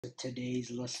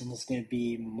Today's lesson is going to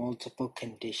be multiple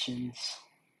conditions.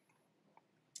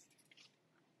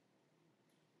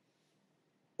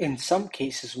 In some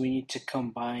cases, we need to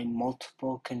combine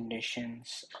multiple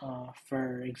conditions.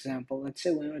 For example, let's say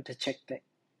we want to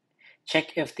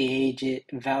check if the age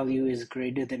value is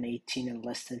greater than 18 and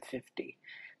less than 50.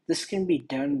 This can be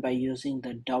done by using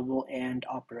the double AND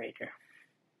operator.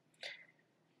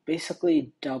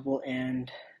 Basically, double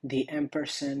AND the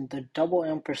ampersand. The double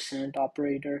ampersand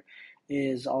operator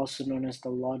is also known as the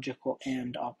logical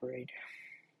AND operator.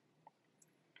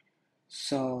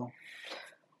 So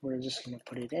we're just going to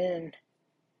put it in,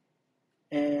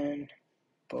 and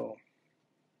boom.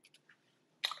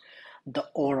 The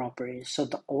OR operator. So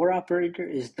the OR operator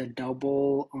is the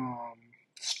double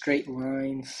straight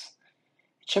lines.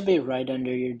 It should be right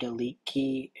under your delete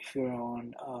key if you're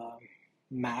on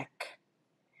Mac.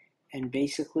 And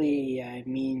basically, it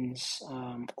means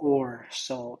OR.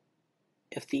 So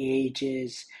if the age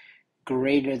is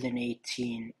greater than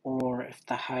 18, or if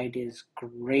the height is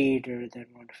greater than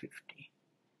 150,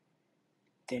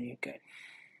 then you're good.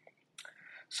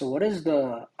 So what is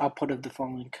the output of the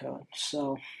following code?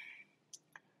 So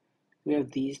we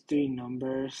have these three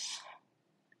numbers.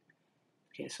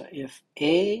 Okay, so if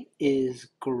A is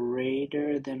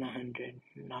greater than 100,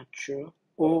 not true,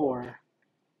 or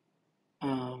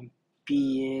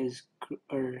B is,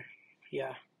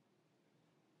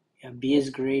 B is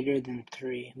greater than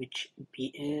 3, which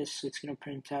B is, so it's going to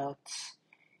print out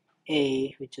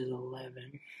A, which is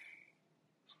 11,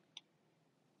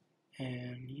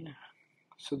 and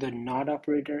so the NOT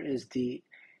operator is the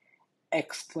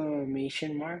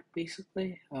exclamation mark,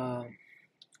 basically. So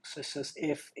it says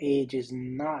if age is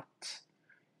not,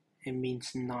 it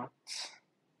means not.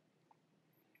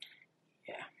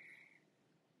 Yeah.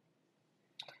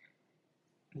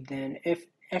 Then if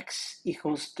x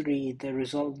equals 3, the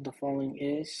result of the following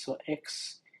is, so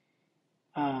x,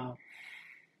 so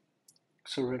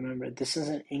remember this is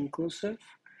an inclusive,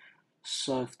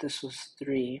 so if this was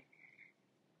 3,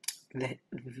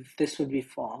 this would be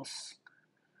false,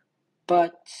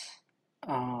 but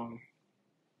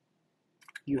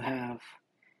you have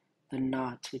the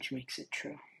not, which makes it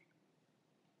true.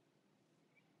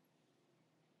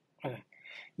 Okay.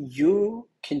 You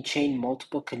can chain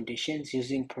multiple conditions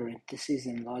using parentheses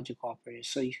and logic operators,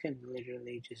 so you can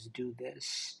literally just do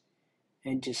this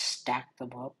and just stack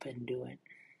them up and do it.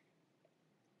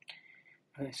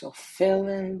 Okay, so fill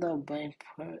in the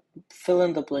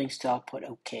blanks to output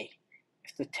OK.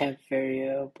 If the temp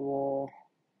variable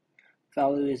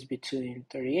value is between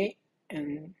 38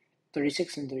 and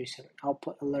 36 and 37,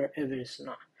 output alert if it is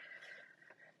not.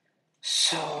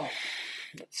 So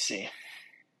let's see.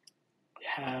 We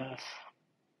have,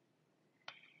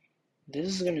 this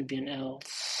is going to be an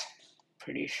else,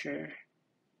 pretty sure.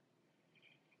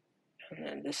 And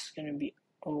then this is going to be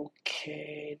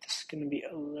okay. This is going to be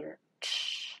alert.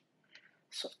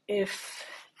 So if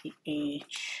the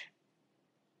age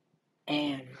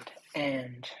and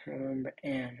remember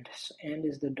and, so and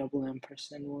is the double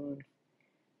ampersand one,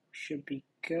 should be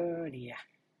good. Yeah.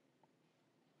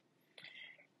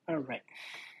 All right.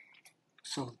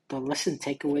 So the lesson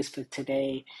takeaways for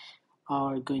today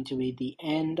are going to be the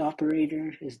AND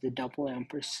operator is the double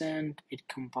ampersand. It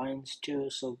combines two,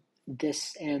 so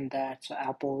this and that, so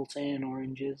apples and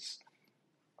oranges.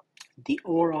 The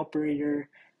OR operator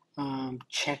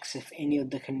checks if any of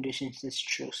the conditions is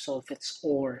true. So if it's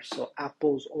OR, so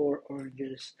apples or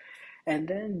oranges. And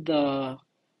then the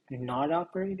NOT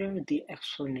operator, the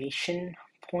explanation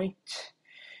point,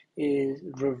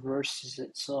 reverses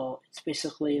it. So it's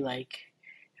basically like,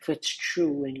 if it's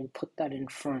true, when you put that in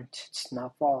front, it's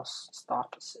not false, it's the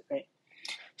opposite, right?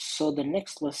 So the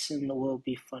next lesson will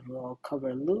be fun. We'll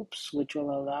cover loops, which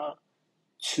will allow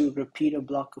to repeat a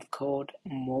block of code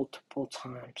multiple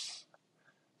times.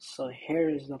 So here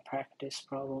is the practice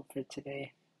problem for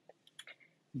today.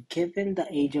 Given the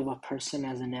age of a person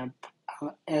as an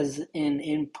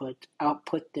input,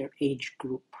 output their age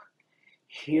group.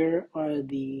 Here are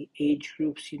the age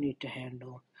groups you need to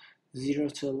handle. 0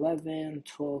 to 11,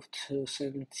 12 to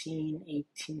 17,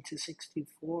 18 to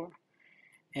 64,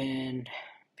 and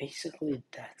basically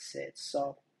that's it.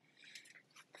 So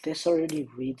this already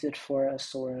reads it for us.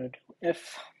 So we're going to do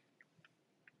if,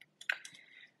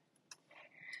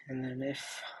 and then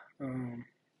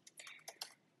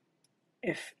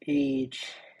if age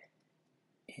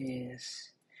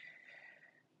is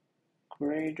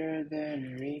greater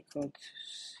than or equal to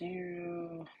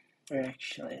 0, or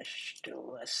actually I should do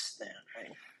less than,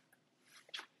 right?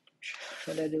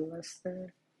 Should I do less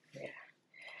than? Yeah.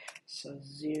 So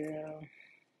 0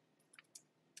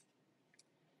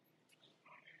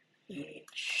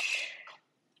 age.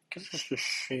 Because it's the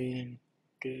same,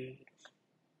 dude.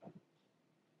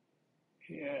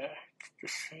 Yeah, it's the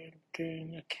same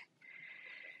thing. Okay.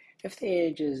 If the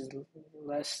age is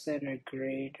less than or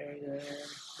greater than,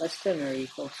 less than or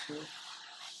equal to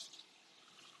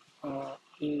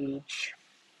age,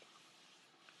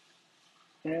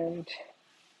 and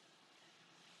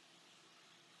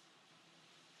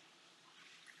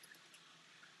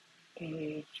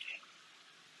age,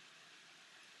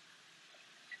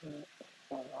 then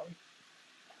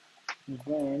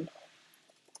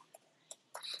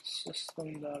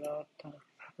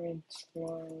system.out.prints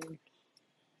one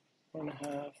and a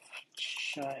half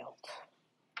child.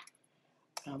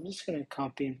 I'm just gonna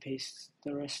copy and paste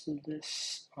the rest of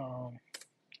this,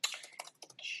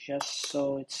 just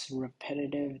so it's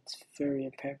repetitive. It's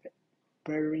very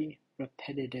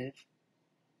repetitive.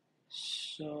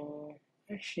 So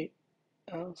actually,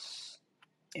 else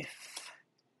if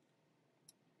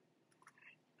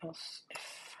else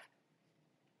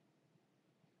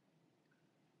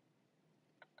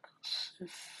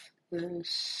if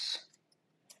this.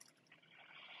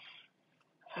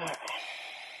 Alright.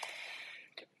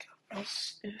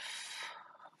 Else if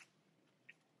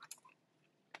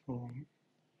boom.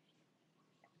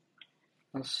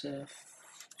 Else if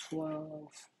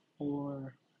 12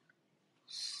 or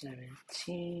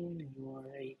 17 or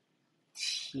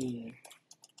 18.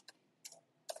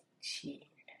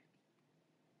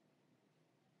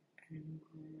 And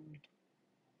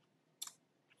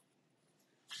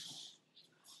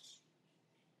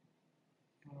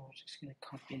we're just gonna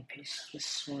copy and paste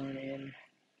this one in.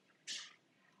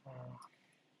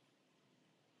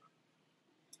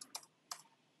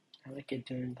 I like it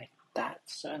doing like that,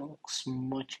 so it looks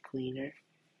much cleaner.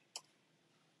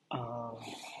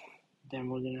 Then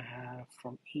we're gonna have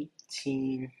from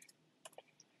 18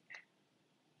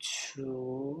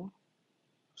 to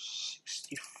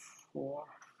 64.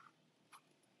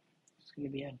 It's gonna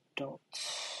be adult.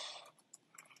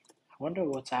 I wonder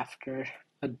what's after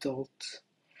adult.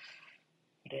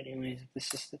 But anyways,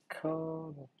 this is the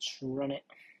code. Let's run it.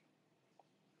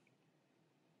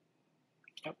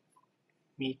 Yep,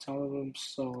 meets all of them.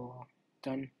 So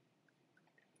done.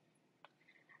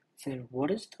 Then what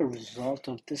is the result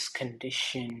of this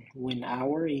condition when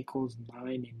hour equals 9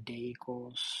 and day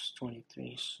equals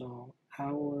 23? So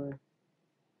hour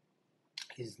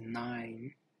is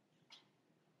 9.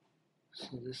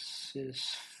 So this is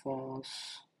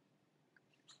false.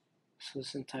 So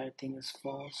this entire thing is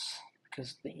false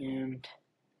because of the and.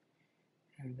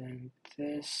 And then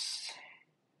this.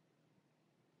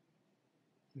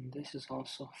 And this is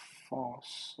also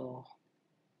false. So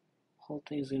the whole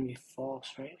thing is going to be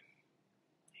false, right?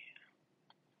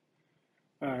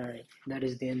 Alright, that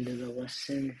is the end of the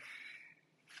lesson.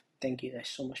 Thank you guys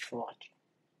so much for watching.